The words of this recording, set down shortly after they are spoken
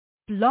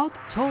Blog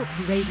Talk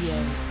Radio.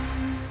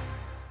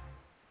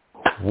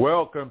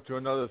 Welcome to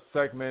another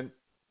segment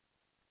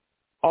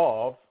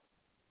of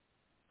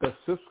the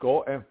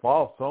Cisco and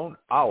File Zone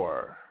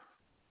Hour.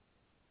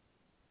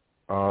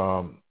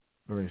 Let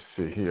me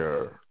see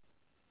here.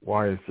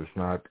 Why is this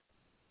not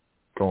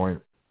going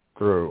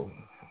through?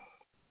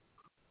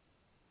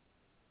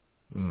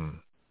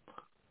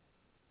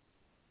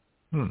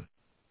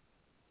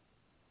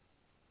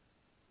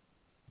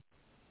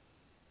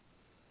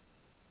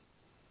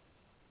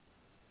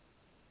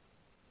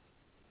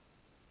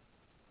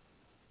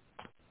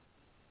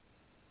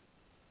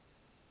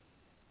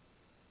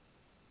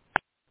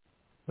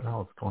 What the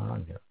hell is going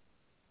on here?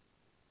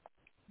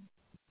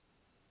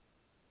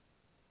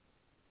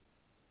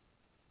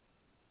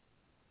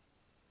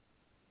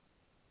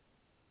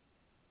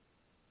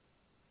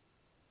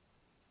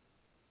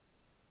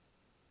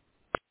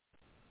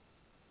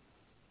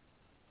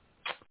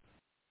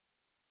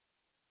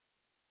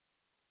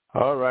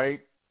 All right.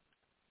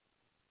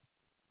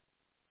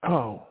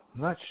 Oh,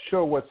 I'm not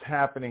sure what's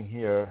happening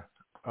here.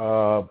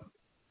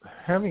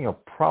 Having a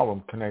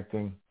problem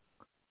connecting.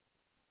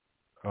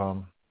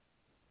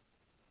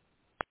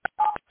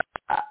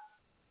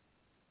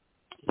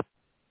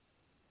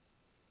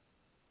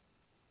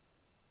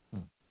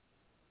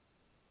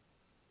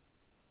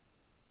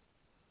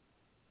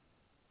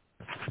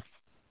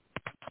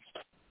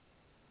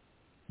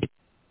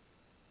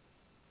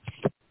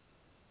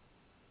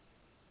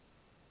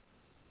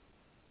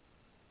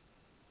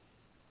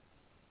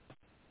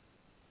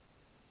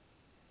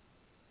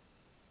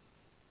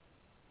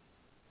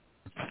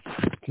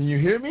 Can you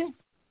hear me?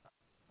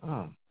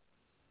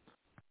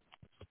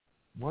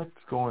 What's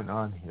going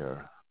on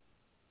here?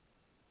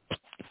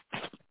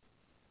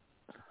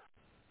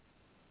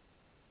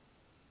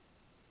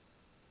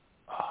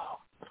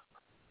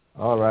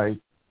 All right.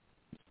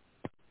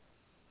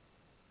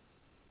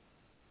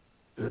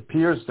 It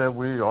appears that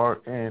we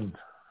are in.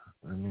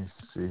 Let me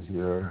see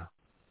here.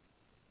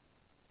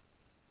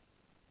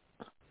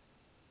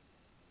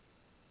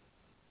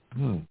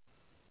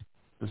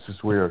 This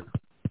is weird.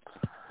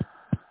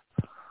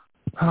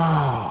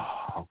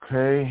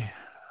 Okay.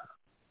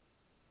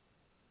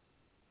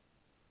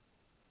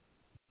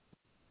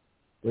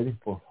 Waiting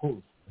for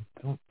host. I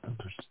don't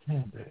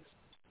understand this.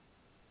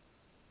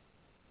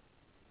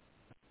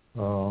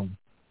 Why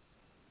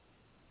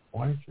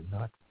is it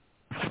not?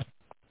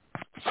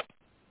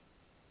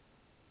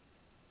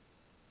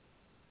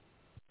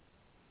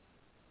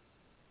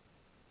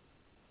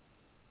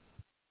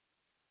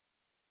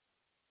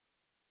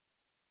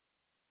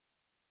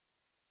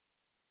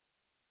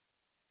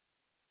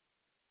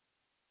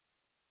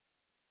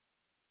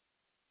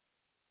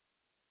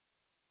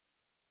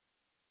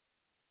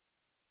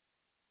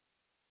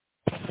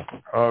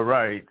 All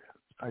right.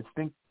 I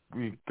think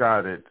we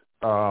got it.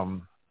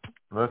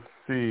 Let's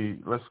see.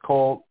 Let's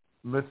call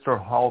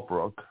Mr.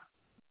 Holbrook.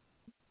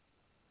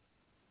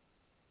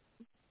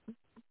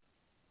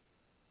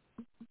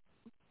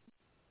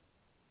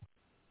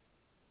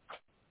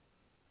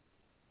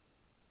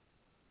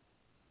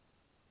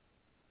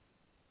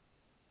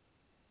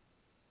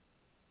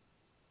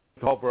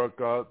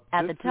 Holbrook,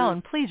 At the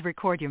tone, please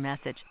record your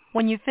message.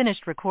 When you've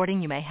finished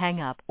recording, you may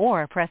hang up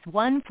or press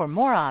 1 for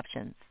more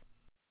options.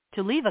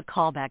 To leave a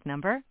callback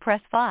number,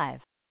 press 5.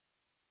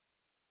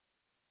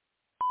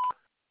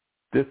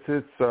 This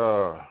is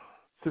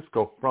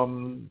Cisco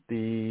from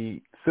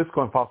the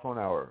Cisco and File Zone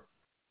Hour,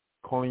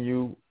 calling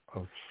you.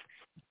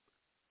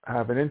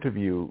 Have an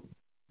interview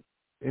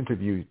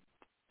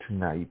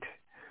tonight.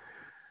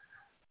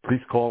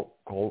 Please call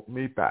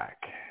me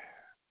back.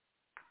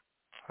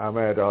 I'm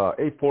at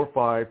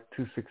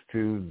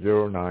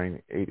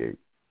 845-262-0988.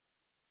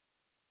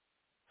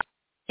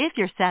 If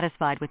you're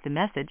satisfied with the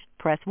message,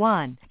 press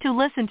 1. To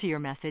listen to your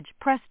message,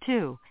 press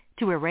 2.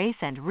 To erase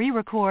and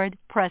re-record,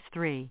 press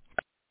 3.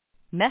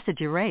 Message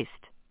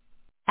erased.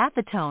 At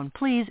the tone,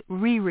 please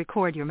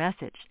re-record your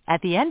message. At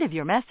the end of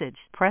your message,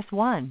 press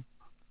 1.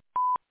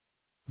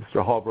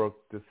 Mr.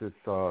 Holbrook, this is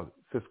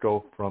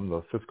Cisco from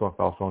the Cisco and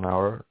File Zone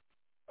Hour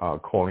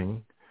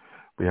calling.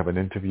 We have an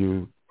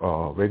radio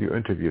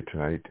interview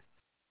tonight.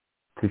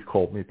 Please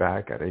call me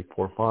back at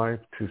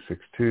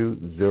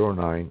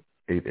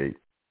 845-262-0988.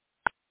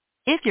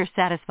 If you're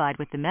satisfied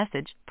with the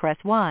message, press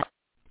 1.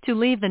 To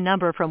leave the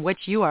number from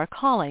which you are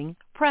calling,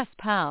 press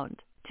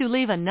pound. To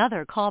leave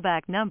another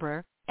callback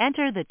number,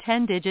 enter the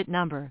 10-digit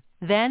number,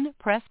 then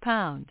press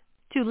pound.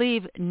 To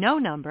leave no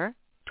number,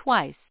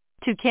 twice.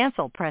 To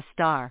cancel, press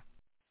star.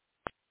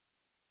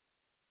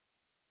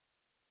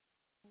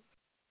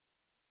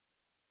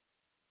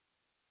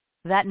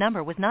 That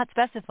number was not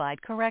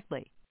specified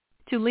correctly.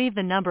 To leave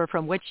the number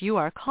from which you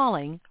are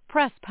calling,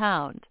 press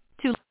pound.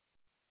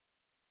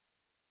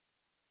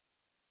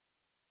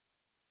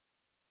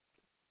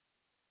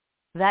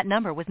 That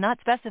number was not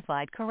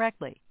specified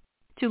correctly.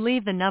 To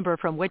leave the number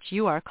from which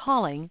you are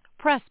calling,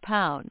 press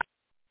pound.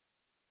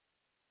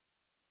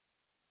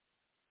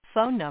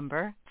 Phone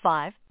number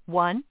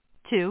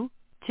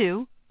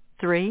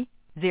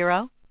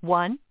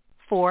 5122301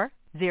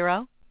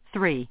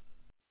 403.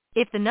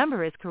 If the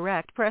number is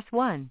correct, press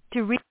 1.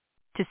 To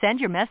send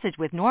your message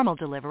with normal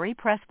delivery,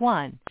 press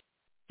 1.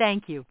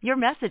 Thank you. Your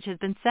message has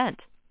been sent.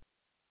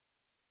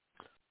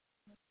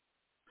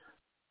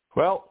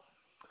 Well,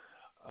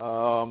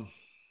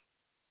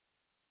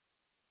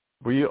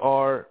 we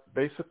are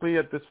basically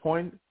at this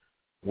point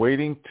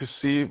waiting to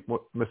see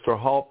what Mr.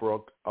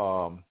 Holbrook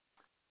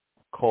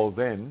calls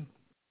in.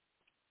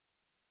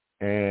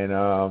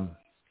 And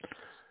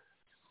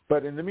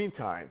but in the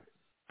meantime,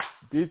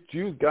 did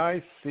you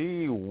guys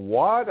see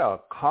what a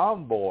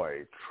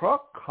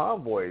truck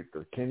convoy,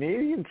 the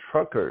Canadian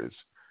truckers,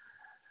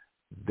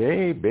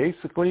 they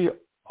basically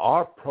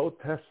are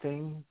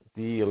protesting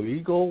the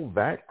illegal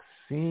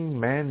vaccine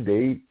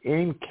mandate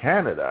in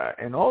Canada.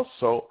 And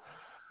also,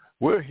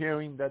 we're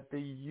hearing that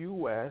the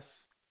U.S.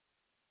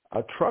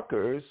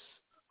 Truckers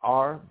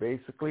are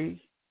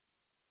basically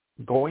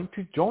going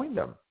to join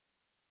them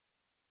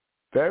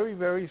very,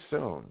 very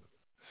soon.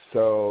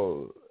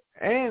 So,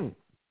 and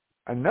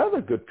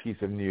another good piece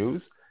of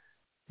news,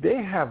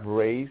 they have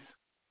raised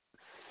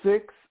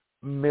 $6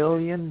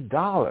 million.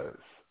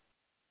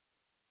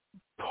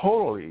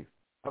 Totally.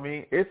 I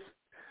mean, it's,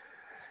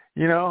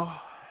 there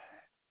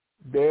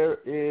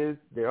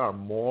are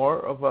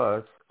more of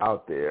us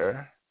out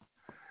there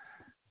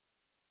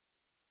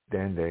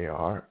than they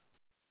are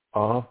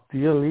of the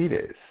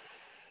elitists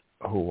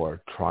who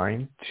are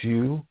trying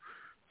to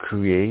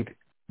create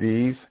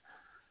these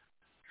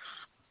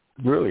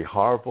really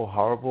horrible,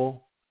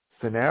 horrible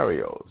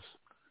scenarios.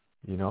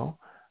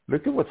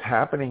 Look at what's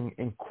happening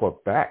in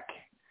Quebec.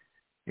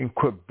 In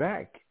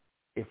Quebec,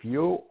 if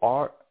you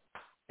are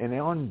an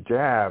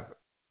on-jab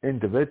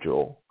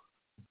individual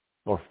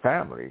or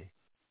family,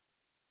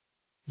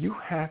 you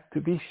have to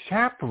be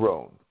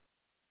chaperoned,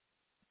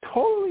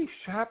 totally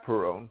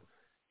chaperoned,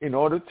 in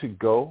order to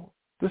go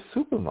to the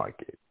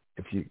supermarket,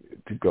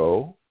 to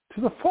go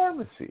to the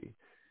pharmacy,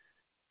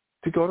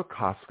 to go to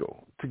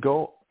Costco, to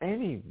go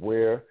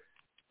anywhere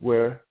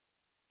where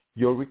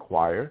you're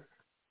required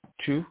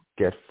to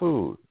get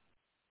food.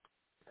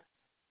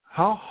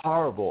 How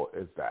horrible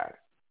is that?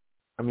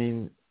 I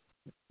mean,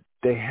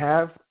 they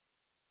have,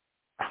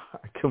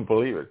 I can't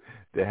believe it,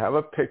 they have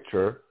a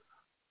picture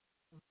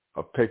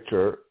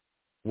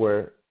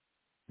where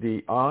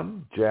the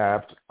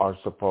unjabbed are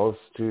supposed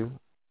to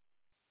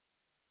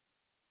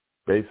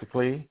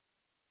basically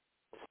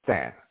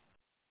stand.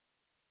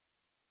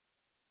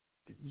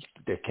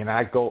 They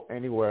cannot go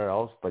anywhere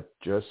else but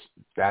just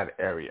that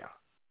area.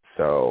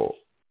 So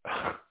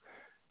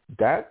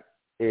that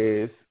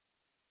is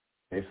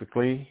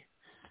basically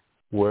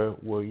where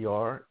we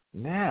are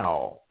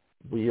now.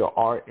 We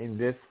are in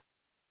this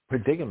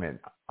predicament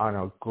on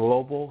a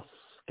global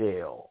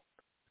scale.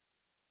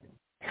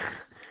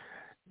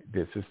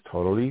 This is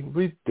totally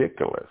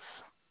ridiculous.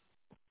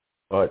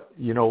 But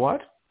you know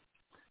what?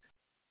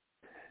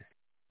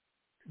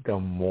 The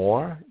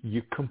more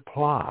you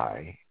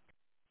comply,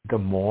 the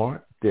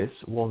more this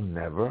will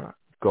never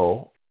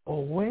go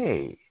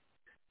away.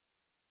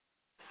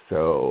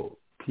 So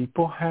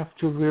people have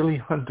to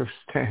really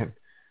understand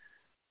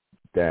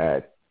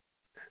that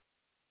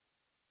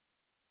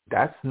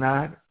that's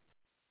not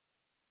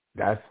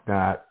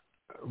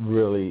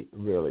really,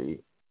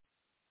 really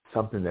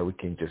something that we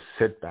can just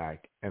sit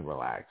back and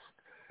relax.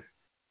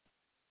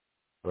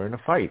 We're in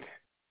a fight.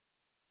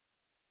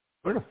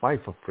 We're in a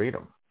fight for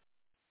freedom.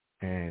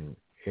 And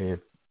if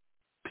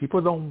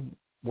people don't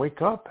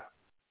wake up,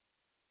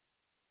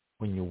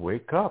 when you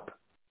wake up,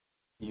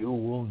 you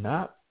will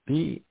not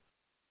be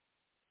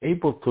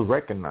able to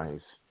recognize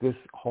this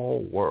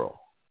whole world.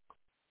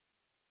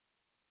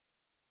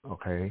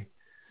 Okay?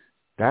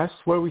 That's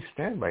where we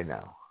stand right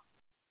now.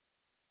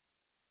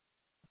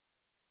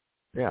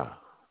 Yeah.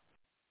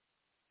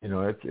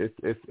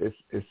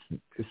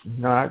 It's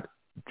not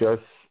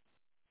just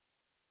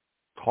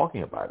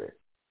talking about it.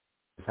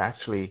 It's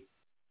actually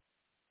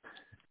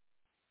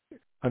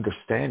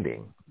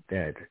understanding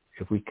that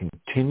if we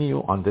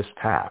continue on this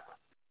path,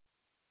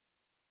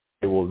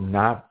 there will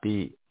not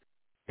be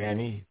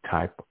any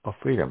type of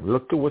freedom.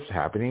 Look at what's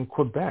happening in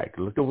Quebec.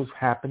 Look at what's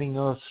happening in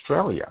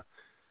Australia.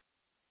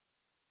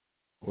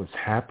 What's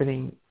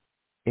happening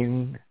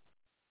in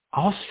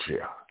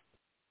Austria.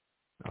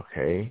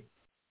 Okay?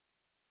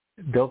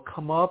 They'll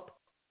come up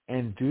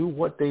and do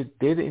what they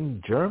did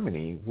in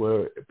Germany,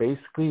 where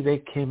basically they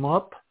came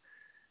up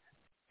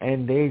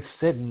and they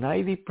said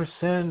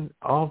 90%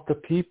 of the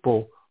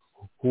people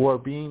who are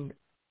being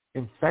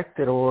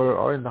infected or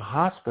are in the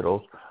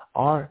hospitals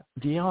are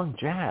the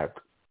unjabbed.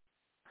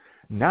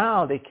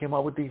 Now they came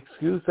up with the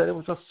excuse that it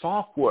was a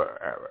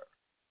software error.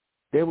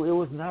 It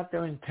was not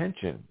their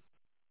intention.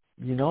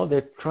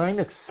 They're trying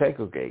to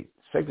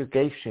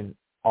segregation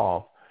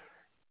of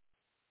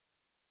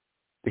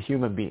the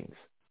human beings.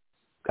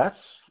 That's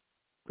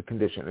the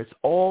condition. It's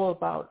all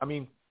about,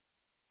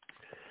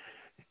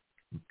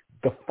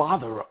 the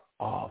father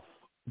of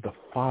the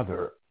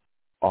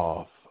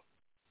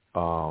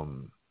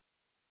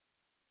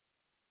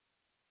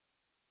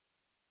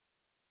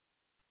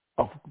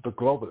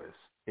globalists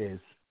is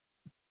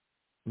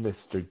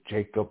Mr.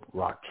 Jacob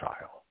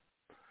Rothschild.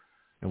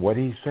 And what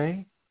did he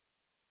say?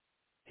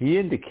 He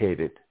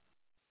indicated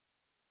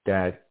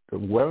that the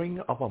wearing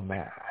of a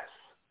mask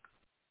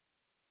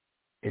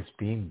is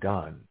being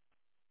done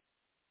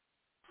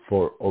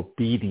for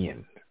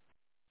obedient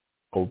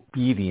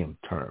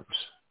terms,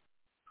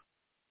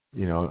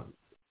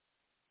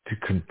 to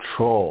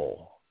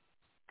control.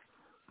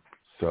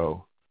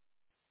 So,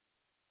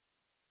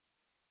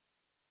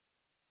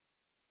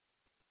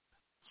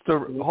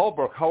 Mr.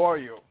 Holbrook, how are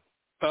you?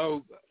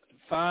 Oh,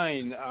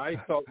 fine. I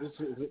thought this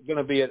was going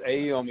to be at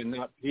AM and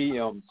not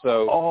PM.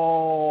 So.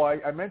 Oh,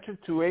 I mentioned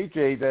to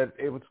AJ that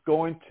it was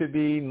going to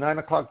be 9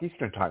 o'clock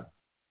Eastern time.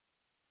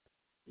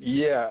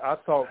 Yeah, I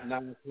thought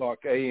 9 o'clock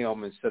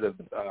AM instead of.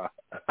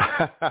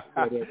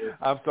 Whatever.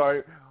 I'm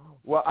sorry.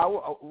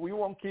 Well, we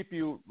won't keep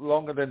you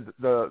longer than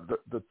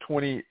the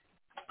 20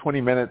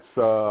 minutes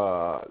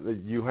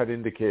that you had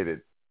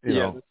indicated. You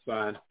know. That's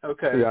fine.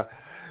 Okay. Yeah.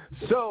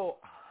 So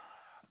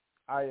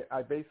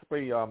I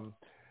basically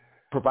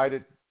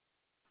provided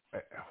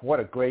what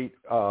a great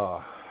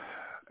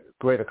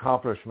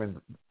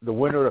accomplishment. The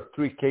winner of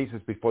 3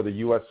 cases before the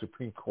U.S.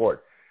 Supreme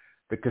Court,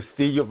 the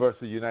Castillo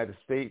versus United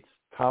States,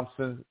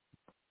 Thompson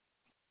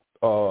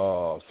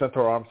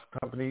Central Arms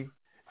Company,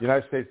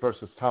 United States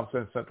versus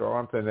Thompson Central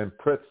Arms, and then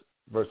Pritz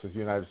versus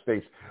United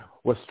States.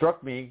 What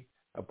struck me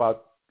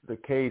about the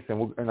case,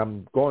 and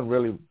I'm going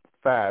really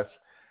fast,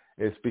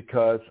 is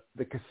because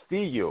the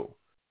Castillo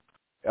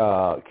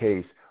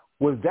case,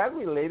 was that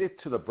related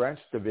to the Branch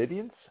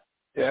Davidians?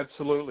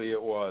 Absolutely,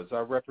 it was. I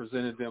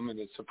represented them in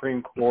the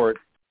Supreme Court,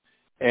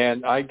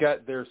 and I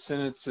got their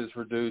sentences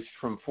reduced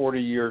from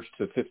 40 years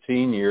to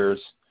 15 years.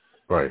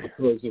 Right.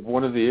 Because of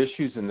one of the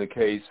issues in the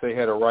case. They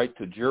had a right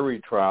to jury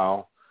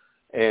trial,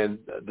 and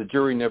the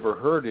jury never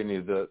heard any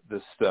of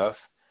this stuff.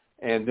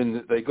 And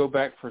then they go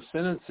back for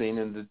sentencing,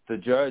 and the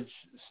judge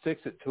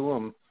sticks it to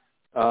them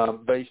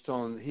based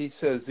on, he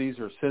says these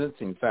are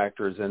sentencing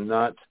factors and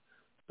not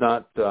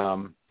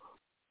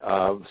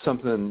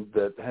something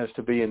that has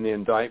to be in the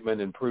indictment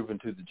and proven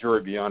to the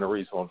jury beyond a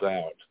reasonable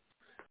doubt.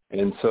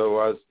 And so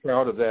I was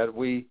proud of that.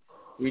 We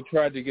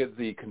tried to get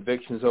the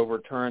convictions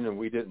overturned, and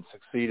we didn't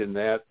succeed in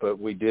that, but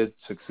we did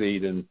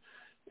succeed in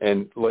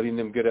letting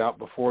them get out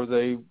before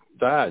they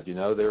died.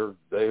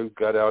 They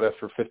got out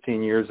after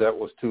 15 years. That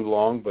was too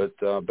long, but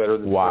better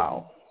than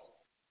wow.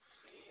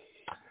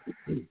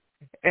 15.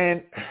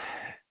 And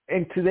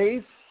in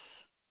today's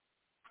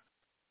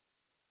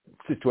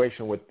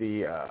situation with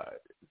the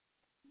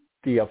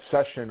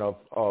obsession of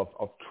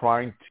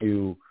trying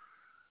to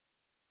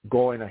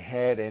going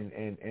ahead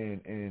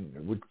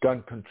and with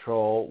gun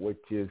control, which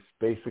is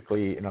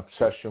basically an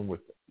obsession with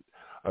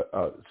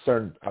a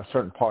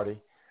certain party.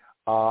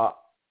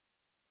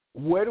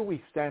 Where do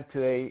we stand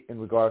today in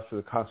regards to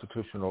the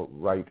constitutional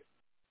right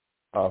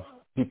of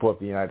people of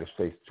the United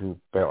States to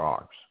bear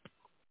arms?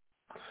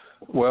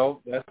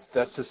 Well,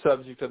 that's the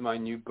subject of my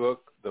new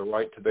book, The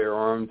Right to Bear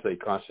Arms, a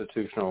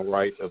constitutional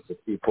right of the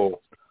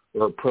people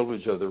or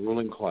privilege of the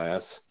ruling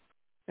class.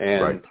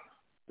 And right.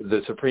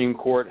 The Supreme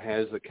Court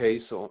has a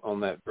case on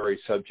that very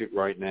subject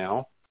right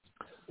now.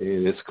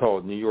 And it's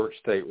called New York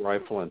State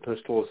Rifle and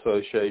Pistol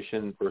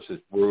Association versus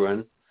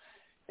Bruin.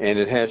 And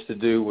it has to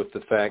do with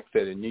the fact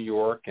that in New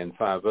York and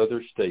 5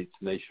 other states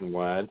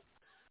nationwide,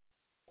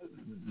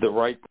 the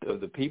right of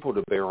the people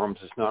to bear arms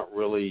is not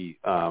really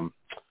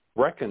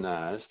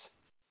recognized.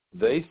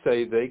 They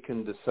say they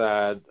can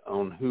decide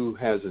on who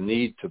has a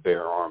need to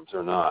bear arms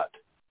or not.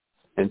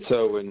 And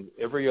so in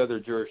every other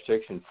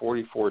jurisdiction,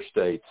 44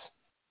 states,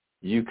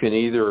 you can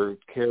either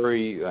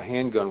carry a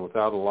handgun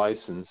without a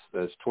license,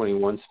 that's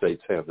 21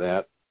 states have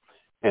that,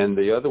 and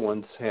the other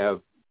ones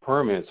have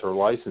permits or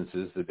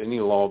licenses that any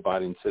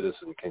law-abiding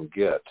citizen can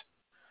get.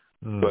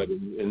 But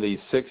in these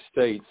 6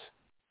 states,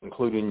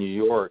 including New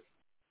York,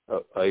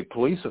 a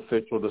police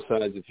official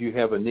decides if you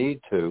have a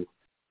need to,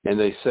 and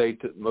they say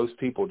most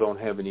people don't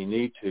have any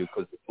need to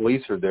because the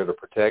police are there to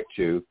protect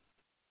you.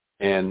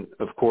 And,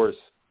 of course,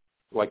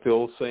 like the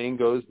old saying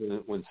goes,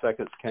 when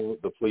seconds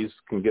count, the police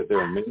can get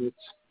there in minutes.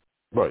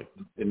 Right.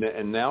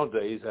 And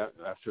nowadays,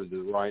 after the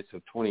riots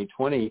of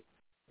 2020,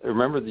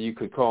 remember that you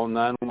could call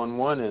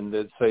 911 and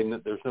they'd say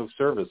that there's no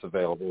service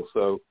available.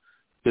 So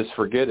just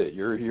forget it.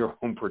 You're your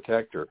own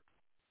protector.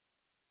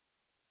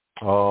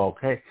 Oh,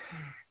 okay.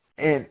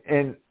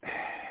 And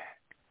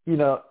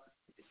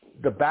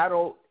the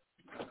battle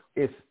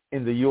is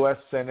in the U.S.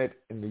 Senate,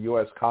 in the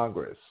U.S.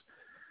 Congress.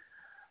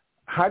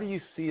 How do you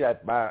see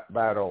that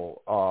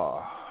battle?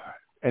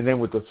 And then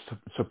with the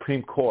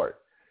Supreme Court,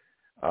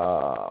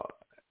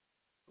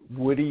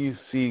 where do you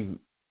see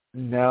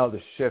now the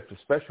shift,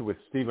 especially with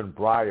Stephen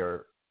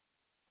Breyer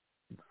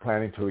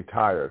planning to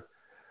retire?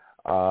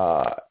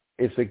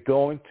 Is it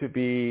going to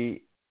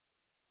be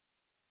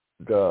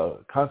the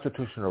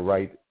constitutional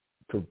right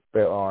to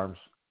bear arms?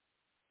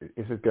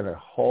 Is it going to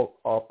hold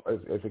up?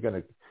 Is it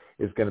going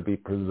to be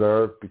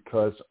preserved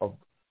because of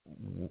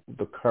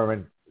the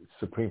current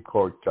Supreme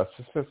Court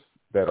justices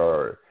that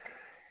are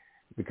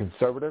the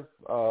conservative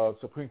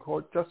Supreme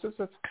Court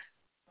justices?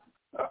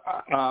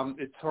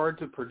 It's hard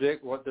to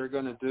predict what they're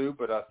going to do,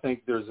 but I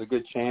think there's a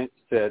good chance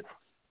that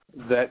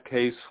that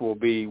case will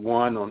be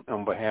won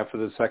on behalf of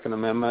the Second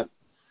Amendment,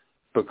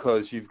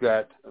 because you've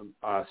got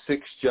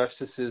 6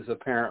 justices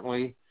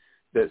apparently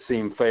that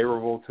seem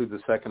favorable to the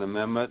Second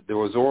Amendment. There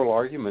was oral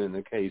argument in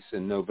the case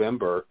in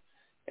November,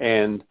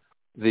 and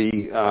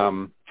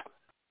the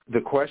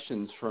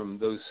questions from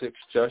those 6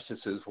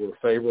 justices were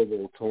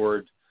favorable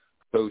toward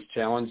those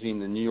challenging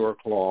the New York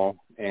law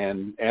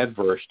and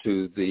adverse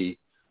to the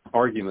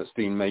arguments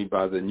being made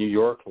by the New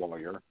York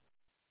lawyer.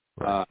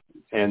 Right.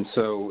 And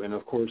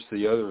of course,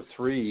 the other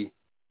 3,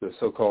 the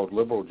so-called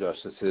liberal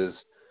justices,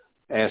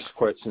 asked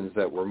questions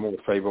that were more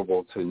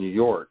favorable to New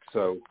York.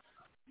 So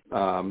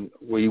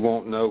we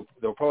won't know.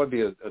 There'll probably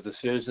be a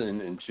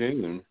decision in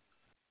June,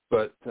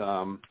 but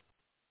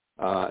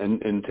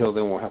until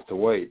then we'll have to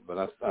wait.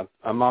 But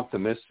I'm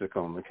optimistic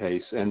on the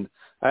case. And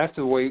I have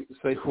to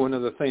say one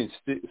other thing.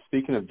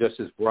 Speaking of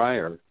Justice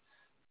Breyer,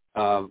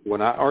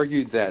 when I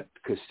argued that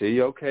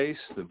Castillo case,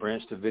 the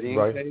Branch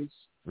Davidian case,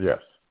 yes,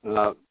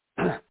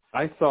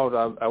 I thought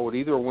I would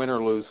either win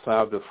or lose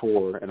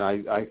 5-4, and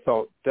I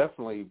thought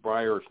definitely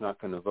Breyer's not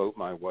going to vote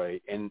my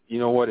way. And you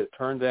know what? It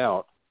turned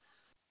out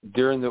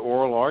during the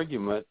oral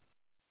argument,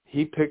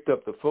 he picked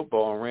up the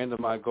football and ran to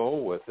my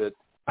goal with it.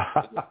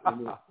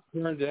 And it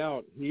turned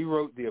out he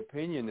wrote the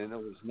opinion, and it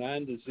was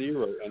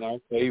 9-0 in our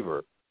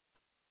favor.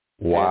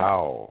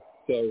 Wow!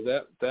 And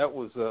so that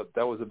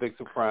was a big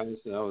surprise,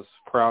 and I was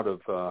proud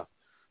of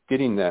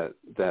getting that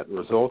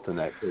result in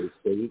that case.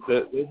 So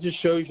it just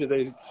shows you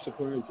they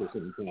surprise us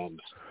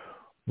sometimes.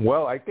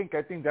 Well, I think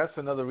that's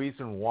another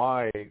reason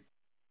why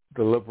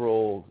the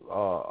liberals,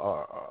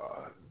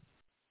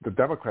 the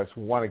Democrats,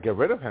 want to get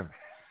rid of him.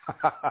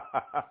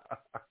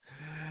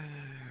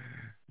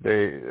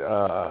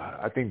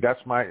 I think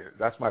that's my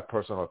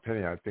personal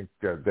opinion. I think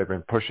they've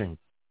been pushing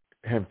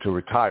him to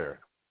retire.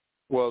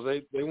 Well,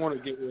 they want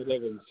to get rid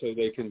of him so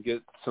they can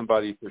get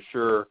somebody for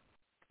sure.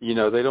 You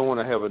know, they don't want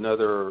to have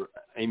another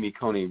Amy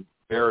Coney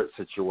Barrett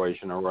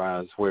situation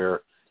arise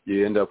where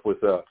you end up with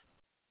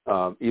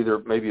either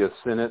maybe a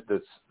Senate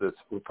that's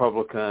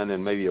Republican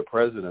and maybe a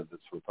president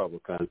that's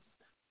Republican.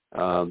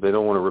 They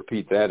don't want to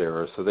repeat that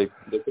error, so they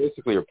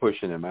basically are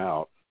pushing him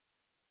out.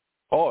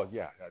 Oh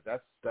yeah,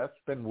 that's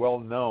been well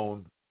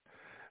known,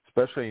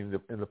 especially in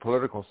the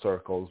political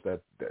circles.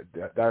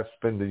 That's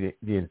been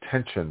the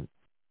intention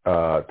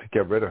to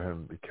get rid of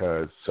him,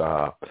 because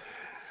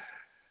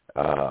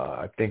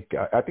I think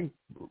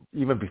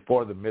even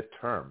before the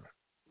midterm,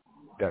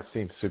 that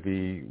seems to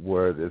be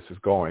where this is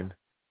going.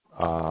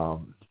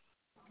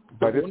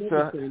 But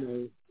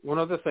one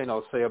other thing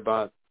I'll say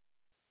about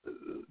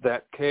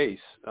that case,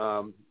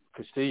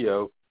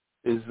 Castillo,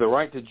 is the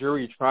right to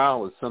jury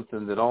trial is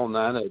something that all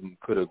 9 of them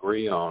could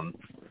agree on.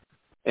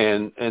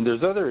 And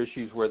there's other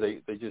issues where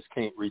they just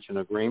can't reach an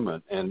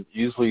agreement, and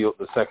usually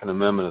the Second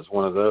Amendment is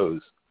one of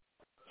those.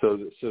 So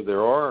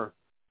there are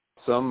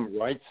some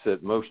rights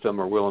that most of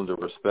them are willing to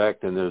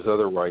respect, and there's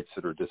other rights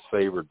that are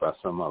disfavored by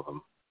some of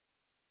them.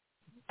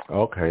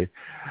 Okay.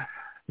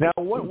 Now,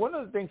 one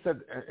of the things that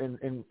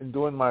in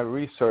doing my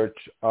research,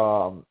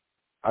 I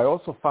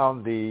also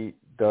found the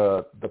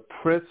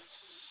Pritz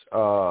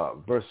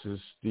versus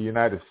the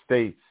United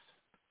States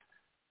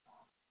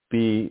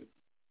be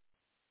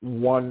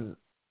one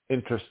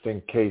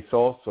interesting case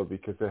also,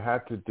 because it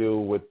had to do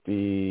with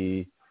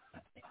the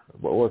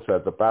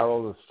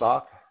barrel of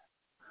stock?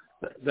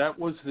 That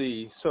was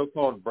the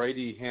so-called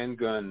Brady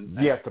handgun.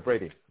 Yes, the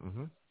Brady.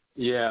 Mm-hmm.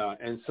 Yeah,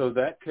 and so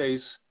that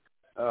case,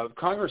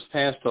 Congress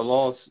passed a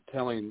law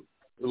telling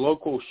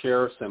local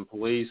sheriffs and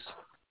police,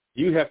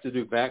 you have to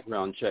do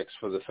background checks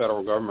for the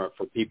federal government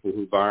for people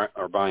who are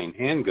buying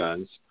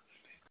handguns.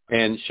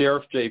 And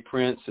Sheriff Jay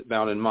Prince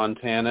down in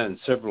Montana and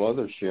several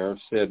other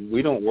sheriffs said,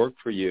 we don't work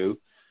for you.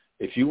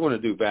 If you want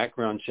to do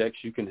background checks,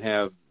 you can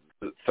have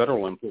the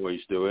federal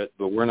employees do it,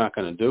 but we're not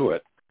going to do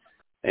it.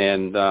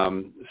 And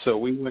so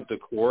we went to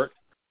court,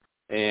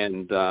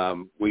 and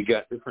we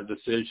got different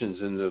decisions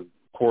in the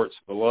courts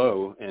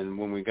below. And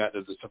when we got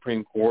to the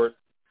Supreme Court,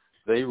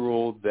 they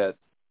ruled that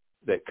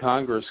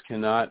Congress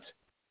cannot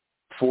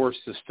force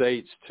the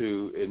states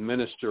to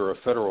administer a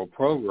federal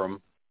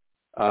program.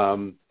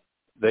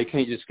 They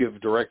can't just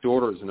give direct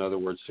orders, in other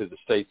words, to the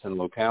states and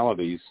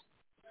localities.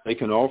 They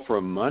can offer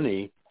them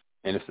money,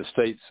 and if the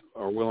states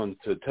are willing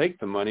to take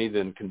the money,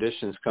 then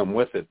conditions come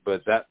with it.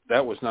 But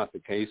that was not the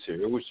case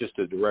here. It was just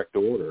a direct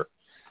order.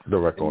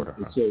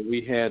 And so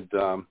we had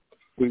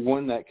we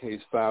won that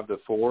case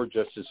 5-4.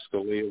 Justice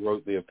Scalia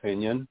wrote the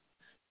opinion,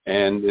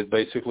 and it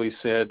basically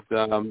said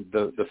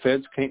the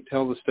feds can't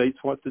tell the states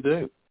what to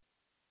do.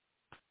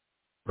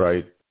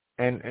 Right.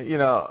 And you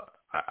know,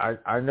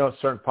 I know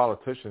certain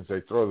politicians,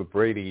 they throw the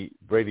Brady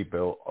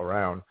bill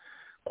around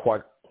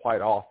quite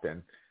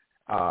often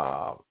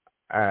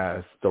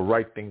as the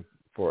right thing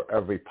for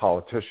every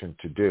politician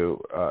to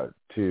do,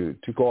 to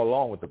go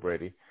along with the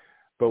Brady.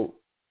 But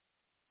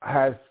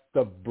has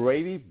the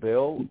Brady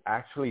bill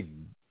actually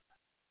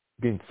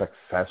been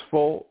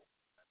successful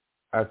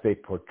as they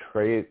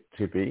portray it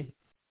to be?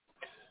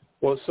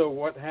 Well, so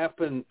what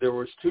happened, there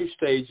was 2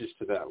 stages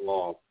to that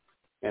law.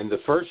 And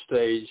the first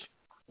stage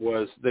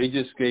was they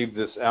just gave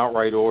this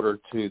outright order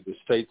to the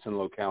states and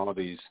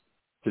localities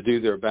to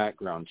do their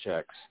background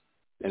checks.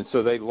 And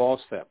so they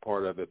lost that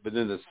part of it. But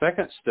in the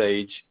second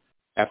stage,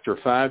 after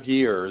 5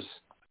 years,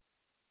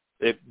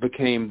 it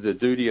became the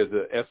duty of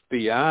the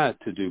FBI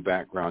to do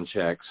background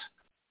checks.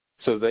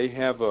 So they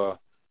have a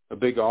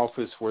big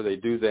office where they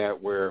do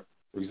that, where,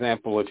 for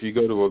example, if you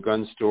go to a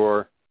gun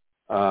store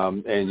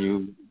and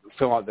you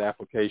fill out the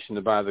application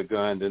to buy the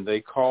gun, then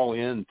they call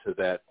in to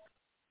that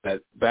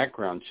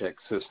background check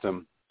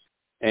system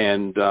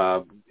and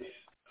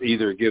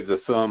either give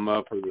the thumb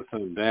up or the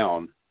thumb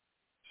down.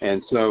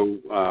 And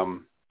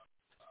so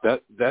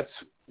that's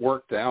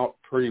worked out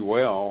pretty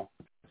well.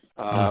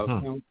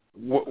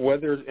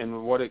 Whether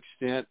and what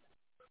extent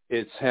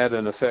it's had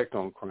an effect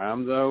on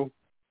crime, though,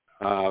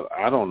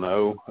 I don't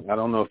know. I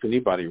don't know if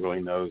anybody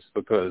really knows,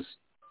 because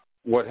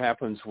what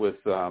happens with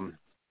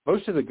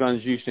most of the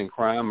guns used in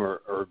crime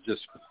are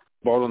just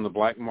bought on the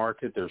black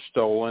market. They're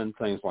stolen,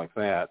 things like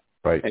that.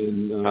 Right.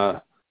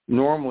 And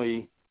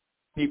normally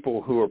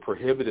people who are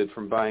prohibited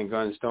from buying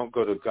guns don't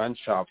go to gun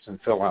shops and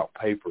fill out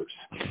papers.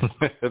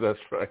 That's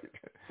right.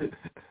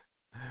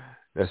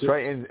 That's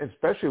right. And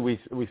especially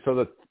we saw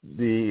that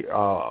the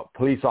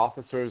police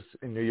officers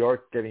in New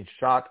York getting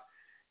shot.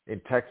 In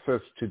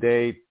Texas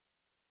today,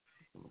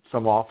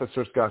 some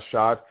officers got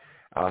shot.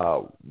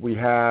 We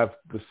have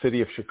the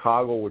city of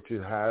Chicago, which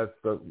has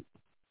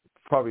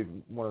probably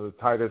one of the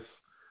tightest,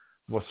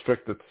 most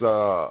strictest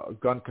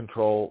gun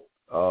control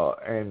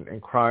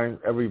and crime.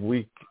 Every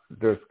week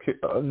there's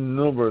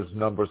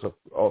numbers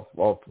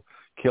of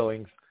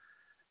killings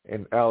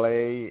in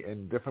L.A.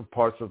 and different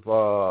parts of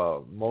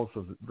most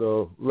of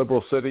the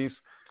liberal cities.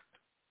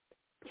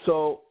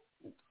 So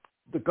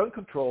the gun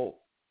control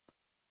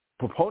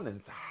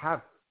proponents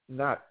have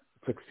not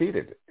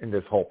succeeded in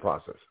this whole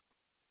process.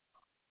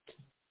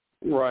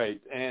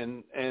 Right.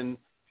 And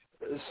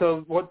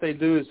so what they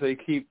do is they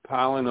keep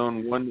piling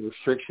on one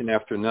restriction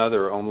after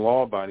another on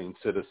law-abiding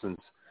citizens,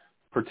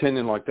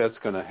 pretending like that's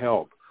going to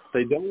help.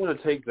 They don't want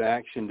to take the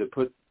action to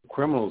put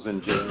criminals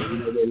in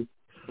jail.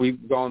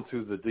 We've gone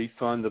through the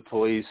defund the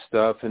police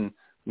stuff, and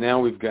now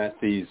we've got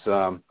these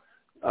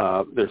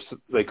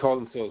they call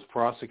themselves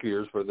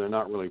prosecutors, but they're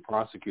not really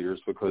prosecutors,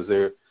 because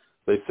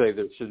they say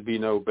there should be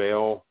no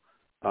bail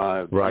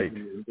right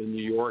in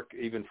New York,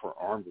 even for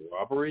armed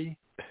robbery.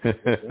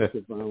 That's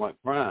a violent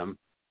crime.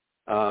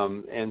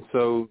 And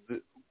so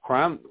the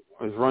crime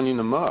is running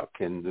amok,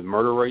 and the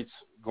murder rate's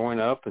going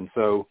up. And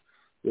so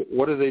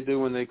what do they do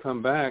when they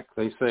come back?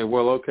 They say,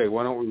 well, okay,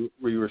 why don't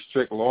we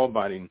restrict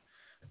law-abiding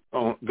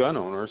gun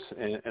owners?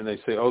 And they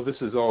say, oh, this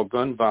is all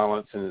gun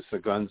violence, and it's the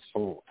gun's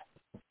fault.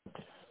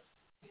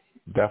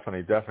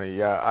 Definitely.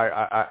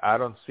 Yeah, I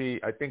don't see.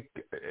 I think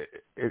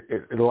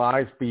it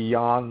lies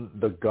beyond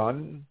the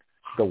gun,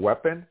 the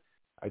weapon.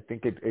 I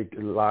think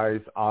it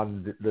lies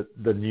on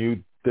the new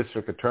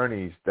district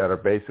attorneys that are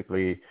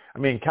basically. I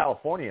mean, in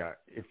California,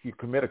 if you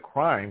commit a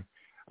crime,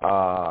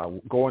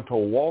 go into a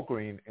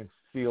Walgreens and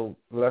steal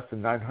less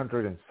than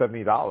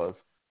 $970,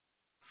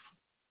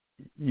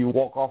 you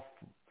walk off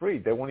free.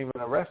 They won't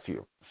even arrest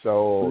you.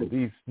 So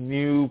these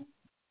new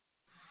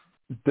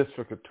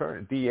district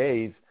attorney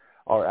DAs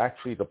are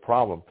actually the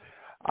problem.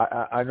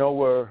 I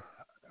know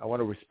I want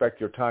to respect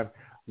your time.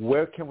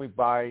 Where can we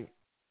buy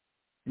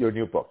your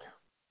new book?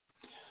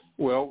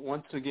 Well,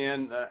 once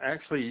again,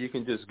 actually, you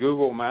can just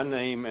Google my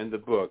name and the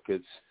book.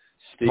 It's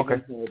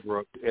Stephen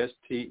Halbrook,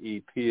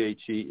 STEPHEN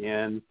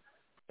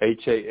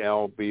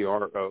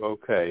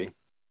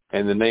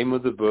And the name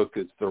of the book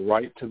is The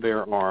Right to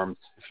Bear Arms.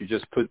 If you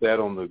just put that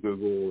on the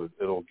Google,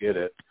 it'll get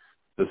it.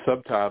 The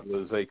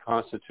subtitle is A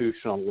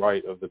Constitutional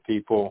Right of the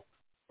People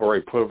or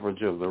a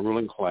Privilege of the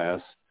Ruling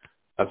Class.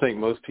 I think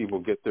most people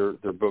get their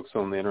books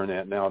on the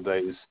internet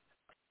nowadays.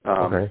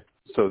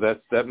 So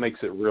that makes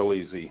it real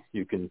easy.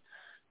 You can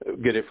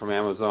get it from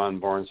Amazon,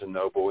 Barnes &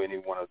 Noble, any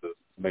one of the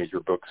major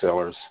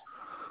booksellers.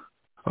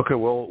 Okay,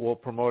 we'll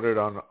promote it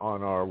on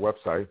our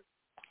website.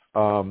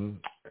 And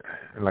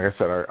like I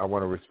said, I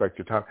want to respect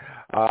your time.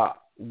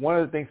 One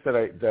of the things that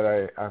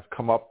I've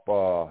come up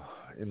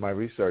in my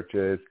research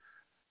is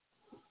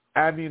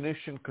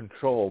ammunition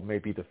control may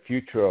be the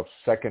future of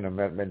Second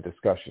Amendment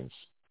discussions.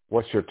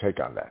 What's your take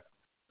on that?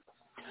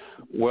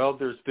 Well,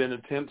 there's been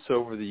attempts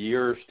over the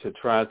years to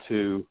try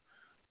to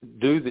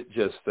do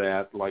just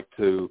that, like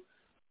to,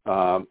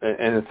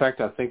 and in fact,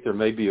 I think there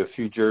may be a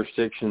few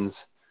jurisdictions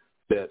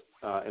that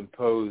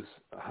impose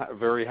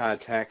very high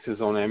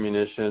taxes on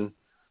ammunition.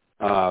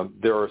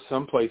 There are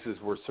some places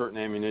where certain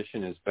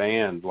ammunition is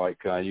banned, like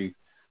you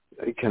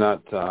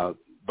cannot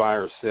buy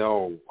or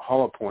sell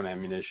hollow point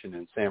ammunition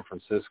in San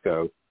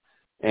Francisco.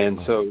 And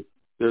so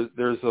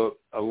there's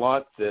a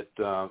lot that,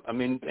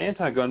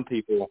 anti-gun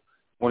people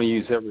want to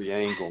use every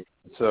angle.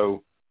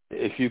 So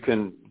if you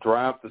can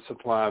dry up the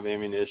supply of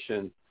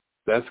ammunition,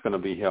 that's going to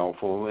be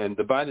helpful. And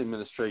the Biden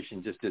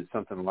administration just did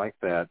something like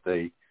that.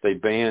 They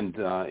banned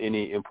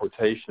any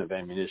importation of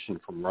ammunition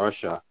from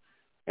Russia.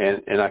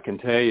 And I can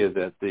tell you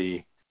that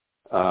the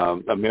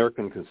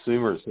American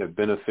consumers have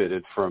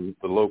benefited from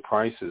the low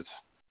prices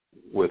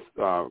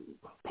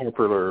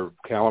popular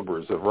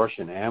calibers of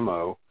Russian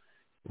ammo,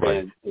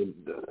 Right. and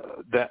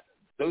that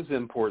those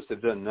imports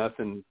have done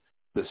nothing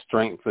to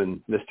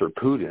strengthen Mr.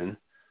 Putin.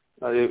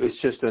 It's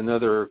just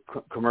another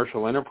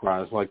commercial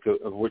enterprise,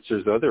 of which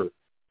there's a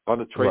lot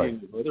of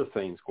trading of other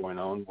things going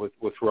on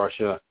with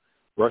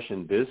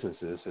Russian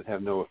businesses that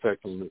have no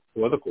effect on the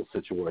political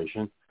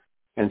situation.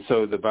 And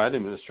so the Biden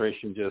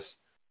administration just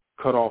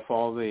cut off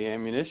all the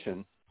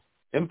ammunition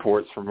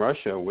imports from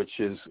Russia, which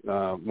is,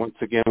 once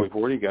again, we've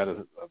already got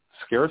a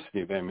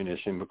scarcity of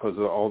ammunition because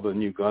of all the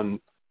new gun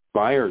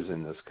buyers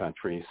in this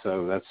country.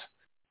 So that's,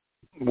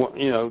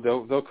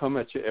 they'll come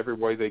at you every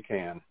way they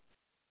can.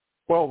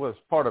 Well, it's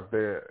part of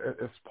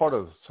the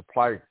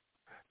supply,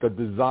 the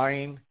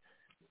design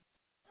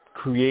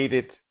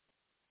created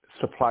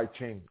supply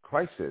chain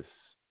crisis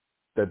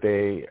that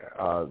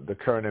the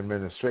current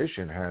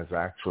administration has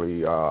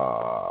actually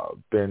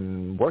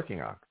been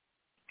working on.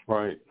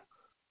 Right.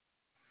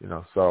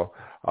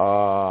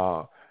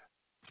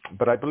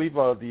 But I believe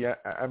the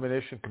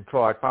ammunition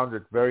control, I found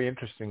it very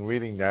interesting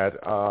reading that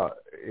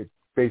it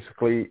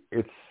basically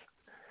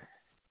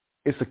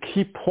it's a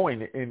key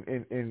point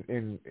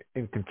in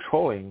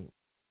controlling,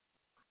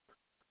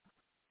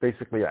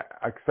 basically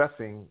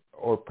accessing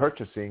or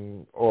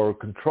purchasing or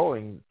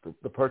controlling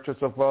the purchase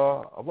of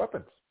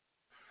weapons.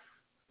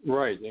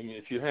 Right. I mean,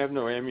 if you have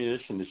no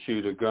ammunition to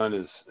shoot, a gun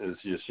is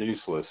just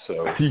useless.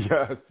 So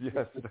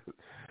yes.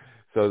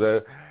 So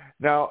the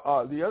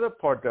other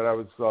part that I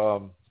was,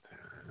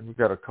 we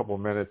got a couple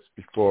of minutes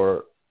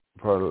before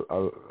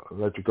I'll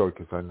let you go,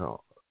 because I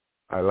know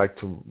I like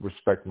to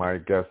respect my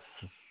guests.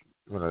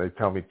 When they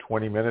tell me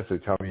 20 minutes, they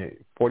tell me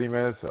 40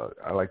 minutes.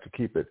 I like to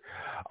keep it.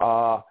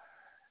 The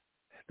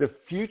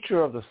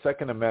future of the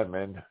Second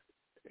Amendment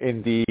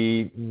in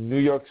the New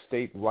York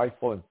State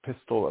Rifle and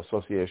Pistol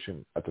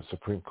Association at the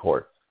Supreme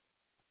Court.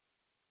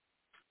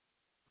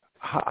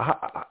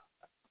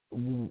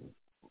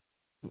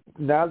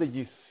 Now that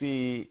you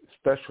see,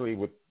 especially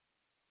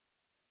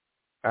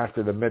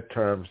after the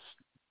midterms,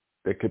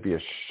 there could be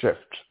a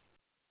shift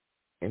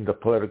in the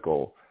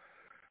political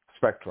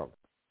spectrum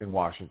in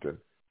Washington.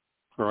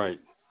 Right.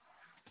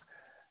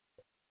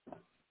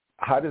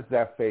 How does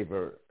that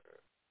favor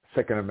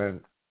Second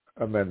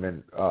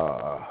Amendment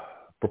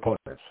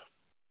proponents?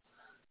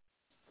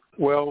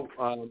 Well,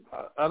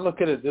 I look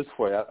at it this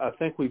way. I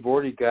think we've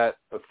already got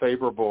a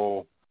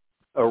favorable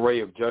array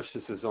of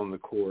justices on the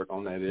court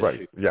on that issue.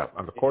 Right. Yeah,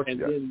 on the court.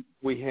 And then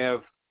we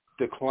have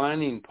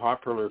declining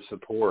popular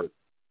support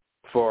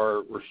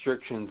for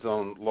restrictions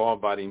on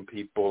law-abiding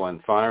people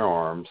and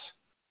firearms,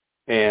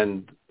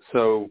 and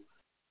so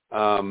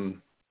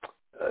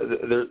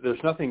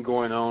there's nothing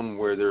going on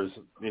where there's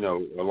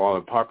a lot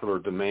of popular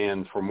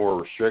demand for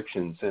more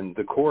restrictions, and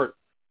the court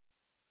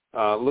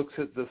looks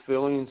at the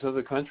feelings of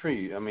the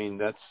country. I mean,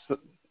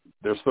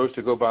 they're supposed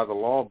to go by the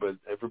law, but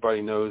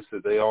everybody knows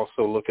that they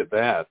also look at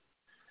that,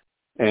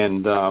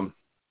 and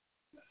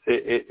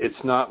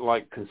it's not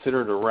like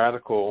considered a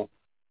radical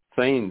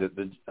thing that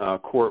the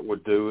court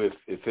would do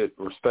if it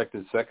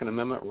respected Second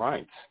Amendment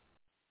rights.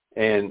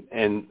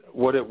 And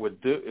what it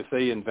would do if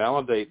they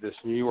invalidate this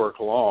New York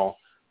law,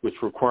 which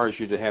requires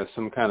you to have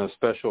some kind of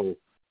special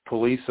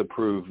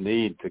police-approved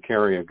need to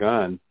carry a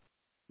gun,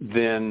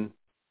 then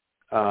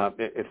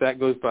if that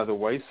goes by the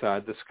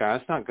wayside, the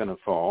sky's not going to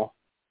fall.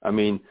 I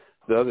mean,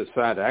 the other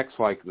side acts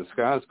like the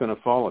sky's going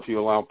to fall if you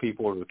allow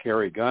people to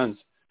carry guns,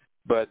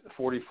 but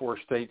 44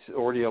 states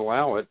already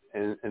allow it,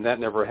 and that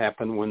never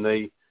happened when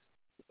they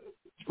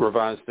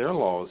revised their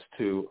laws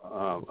to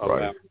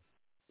allow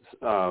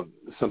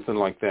something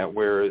like that,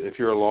 where if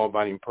you're a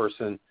law-abiding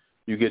person,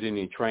 you get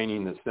any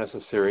training that's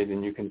necessary,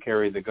 then you can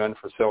carry the gun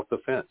for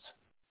self-defense.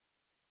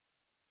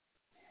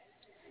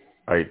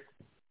 Right.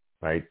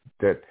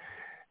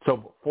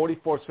 So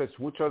 44 states.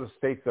 Which are the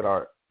states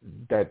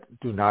that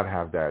do not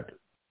have that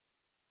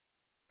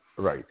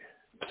right?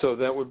 So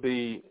that would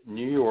be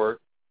New York,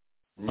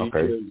 New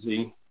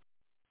Jersey,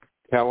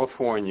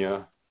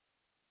 California,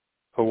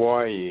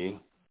 Hawaii.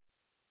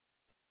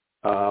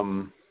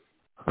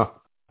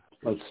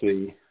 Let's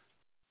see.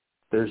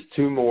 There's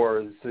two more.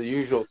 It's the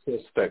usual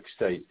suspect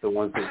states, the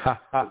ones that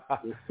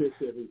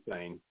restrict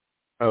everything.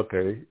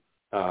 Okay.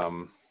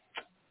 I'm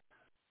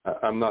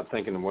not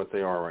thinking of what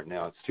they are right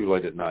now. It's too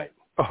late at night.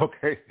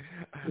 Okay.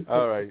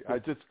 All right.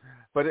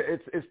 But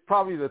it's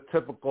probably the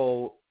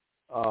typical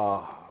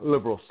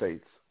liberal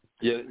states.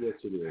 Yeah, yes,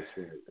 it is.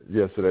 Right.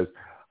 Yes, it is.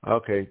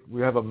 Okay. We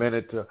have a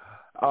minute to.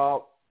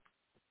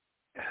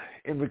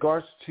 In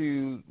regards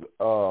to,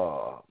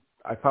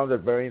 I found it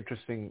very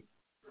interesting.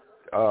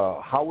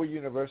 Howard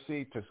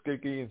University,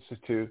 Tuskegee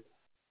Institute,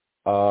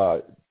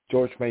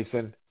 George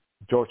Mason,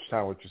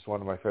 Georgetown, which is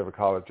one of my favorite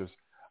colleges.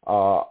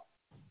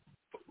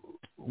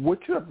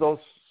 Which of those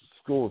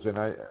schools, and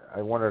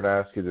I wanted to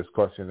ask you this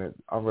question,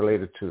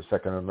 unrelated to the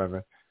Second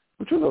Amendment,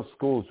 which of those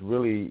schools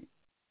really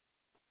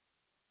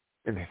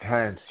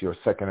enhance your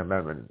Second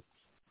Amendment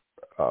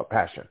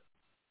passion?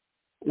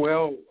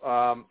 Well,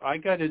 I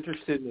got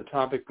interested in the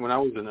topic when I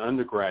was an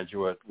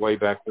undergraduate way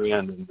back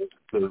then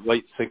in the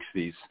late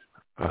 60s.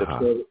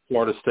 the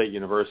Florida State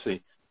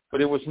University.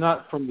 But it was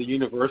not from the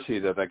university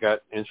that I got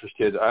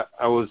interested.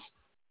 I was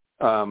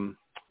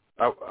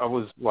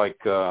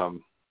like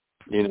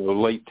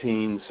late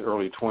teens,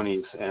 early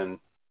 20s,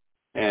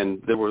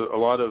 and there were a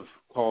lot of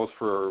calls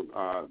for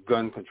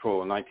gun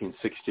control in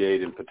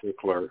 1968 in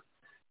particular.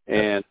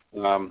 And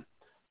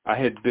I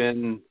had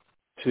been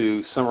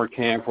to summer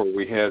camp where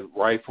we had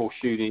rifle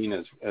shooting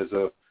as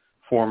a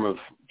form of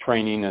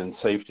training and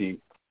safety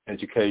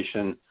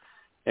education.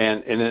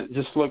 And it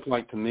just looked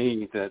like to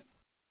me that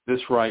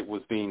this right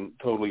was being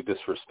totally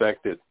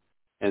disrespected.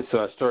 And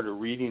so I started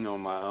reading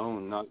on my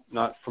own,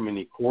 not from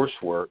any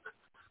coursework,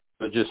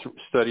 but just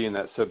studying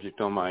that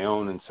subject on my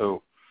own. And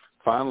so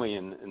finally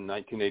in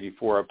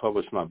 1984, I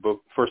published my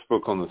first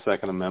book on the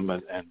Second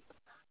Amendment, and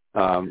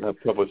I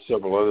published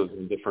several others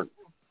in different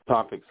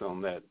topics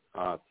on that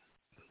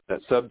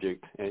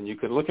subject. And you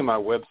can look at my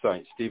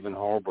website,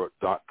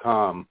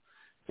 StephenHolbrook.com,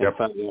 and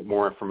find out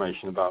more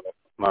information about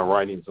my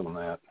writings on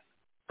that.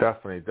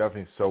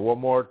 Definitely. So one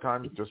more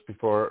time, just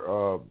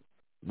before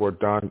we're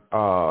done,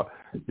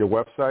 your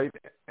website,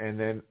 and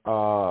then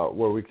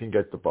where we can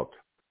get the book.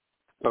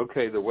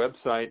 Okay, the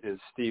website is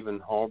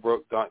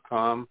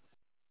StephenHolbrook.com,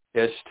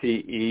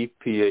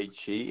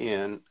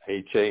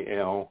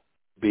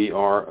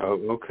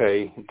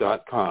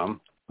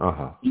 StephenHalbrook.com.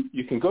 Uh-huh.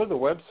 You can go to the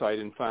website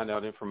and find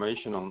out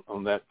information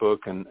on that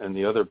book and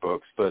the other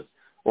books,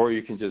 or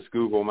you can just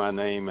Google my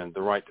name and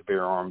The Right to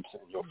Bear Arms,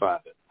 and you'll find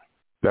it.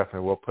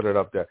 Definitely. We'll put it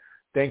up there.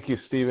 Thank you,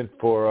 Stephen,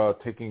 for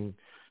taking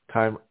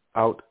time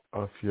out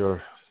of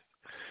your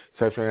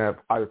session.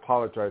 I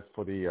apologize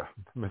for the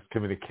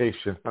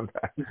miscommunication on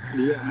that.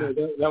 Yeah, no,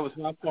 that was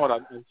my fault.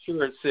 I'm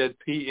sure it said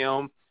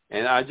PM,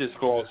 and I just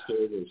glossed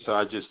over, so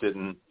I just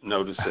didn't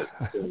notice it.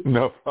 So.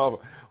 No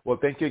problem. Well,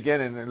 thank you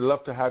again, and I'd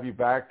love to have you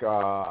back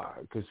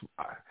because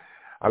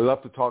I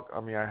love to talk.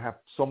 I mean, I have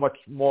so much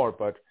more,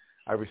 but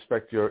I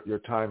respect your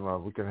time.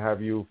 We can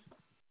have you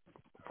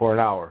for an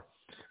hour.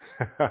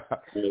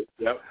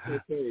 Yep.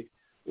 Okay.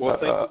 Well,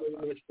 thank you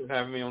very much for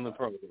having me on the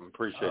program.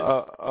 Appreciate it.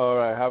 All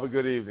right. Have a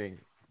good evening.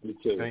 You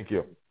too. Thank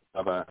you.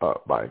 Bye-bye.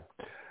 Bye.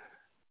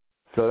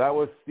 So that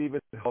was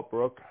Stephen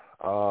Holbrook,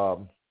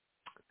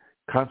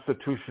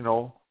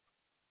 constitutional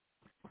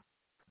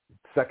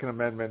Second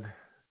Amendment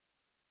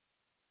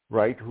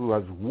right, who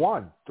has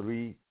won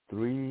three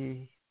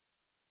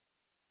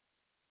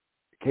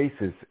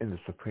cases in the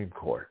Supreme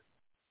Court.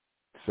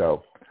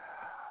 So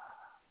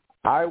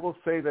I will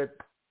say that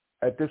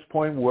at this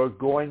point we're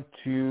going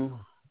to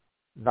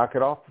knock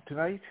it off for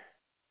tonight,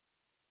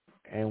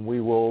 and we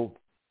will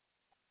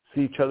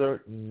see each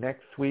other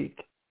next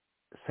week,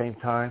 same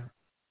time,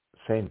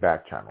 same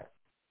back channel.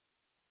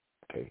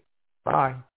 Okay, bye.